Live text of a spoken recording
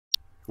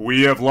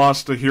We have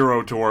lost a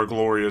hero to our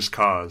glorious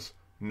cause.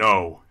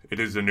 No, it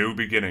is a new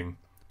beginning.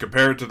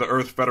 Compared to the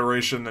Earth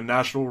Federation, the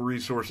national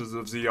resources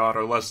of Zeon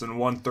are less than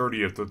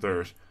 1/30th of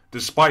theirs.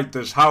 Despite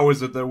this, how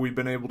is it that we've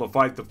been able to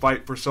fight the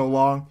fight for so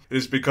long? It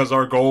is because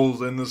our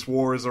goal in this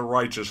war is a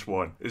righteous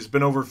one. It has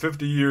been over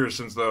 50 years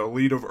since the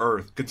elite of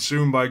Earth,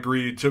 consumed by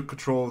greed, took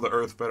control of the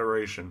Earth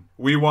Federation.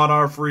 We want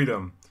our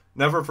freedom.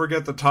 Never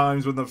forget the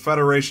times when the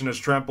Federation has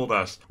trampled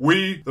us.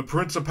 We, the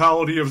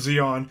Principality of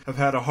Zeon, have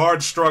had a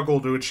hard struggle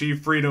to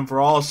achieve freedom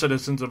for all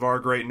citizens of our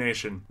great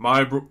nation.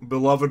 My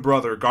beloved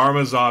brother,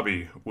 Garma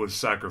Zabi, was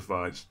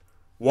sacrificed.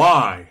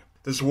 Why?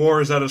 This war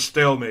is at a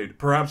stalemate.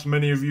 Perhaps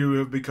many of you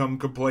have become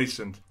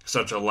complacent.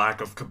 Such a lack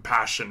of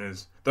compassion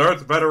is. The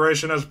Earth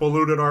Federation has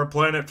polluted our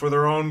planet for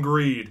their own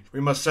greed. We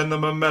must send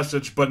them a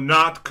message, but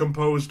not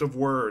composed of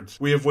words.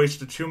 We have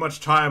wasted too much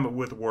time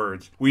with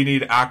words. We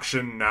need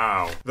action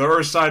now. The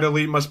Earthside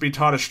elite must be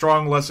taught a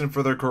strong lesson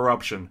for their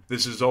corruption.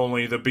 This is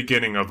only the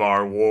beginning of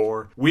our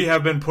war. We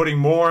have been putting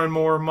more and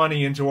more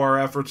money into our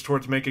efforts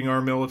towards making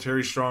our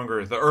military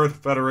stronger. The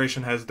Earth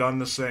Federation has done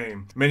the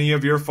same. Many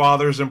of your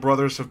fathers and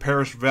brothers have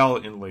perished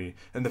valiantly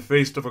in the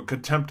face of a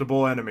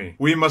contemptible enemy.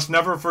 We must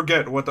never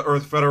forget what the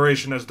Earth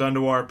Federation has done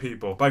to our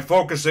people. By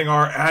focusing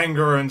our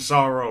anger and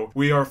sorrow,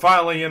 we are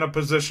finally in a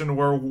position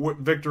where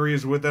victory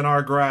is within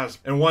our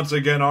grasp, and once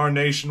again our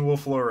nation will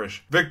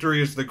flourish.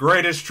 Victory is the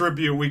greatest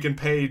tribute we can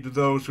pay to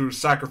those who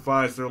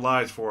sacrificed their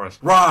lives for us.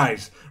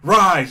 Rise!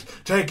 Rise!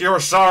 Take your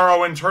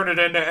sorrow and turn it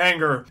into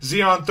anger.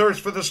 Zeon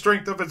thirsts for the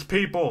strength of its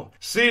people.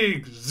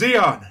 Sieg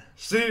Zeon!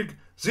 Sieg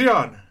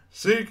Zeon!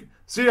 Sieg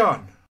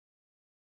Zeon!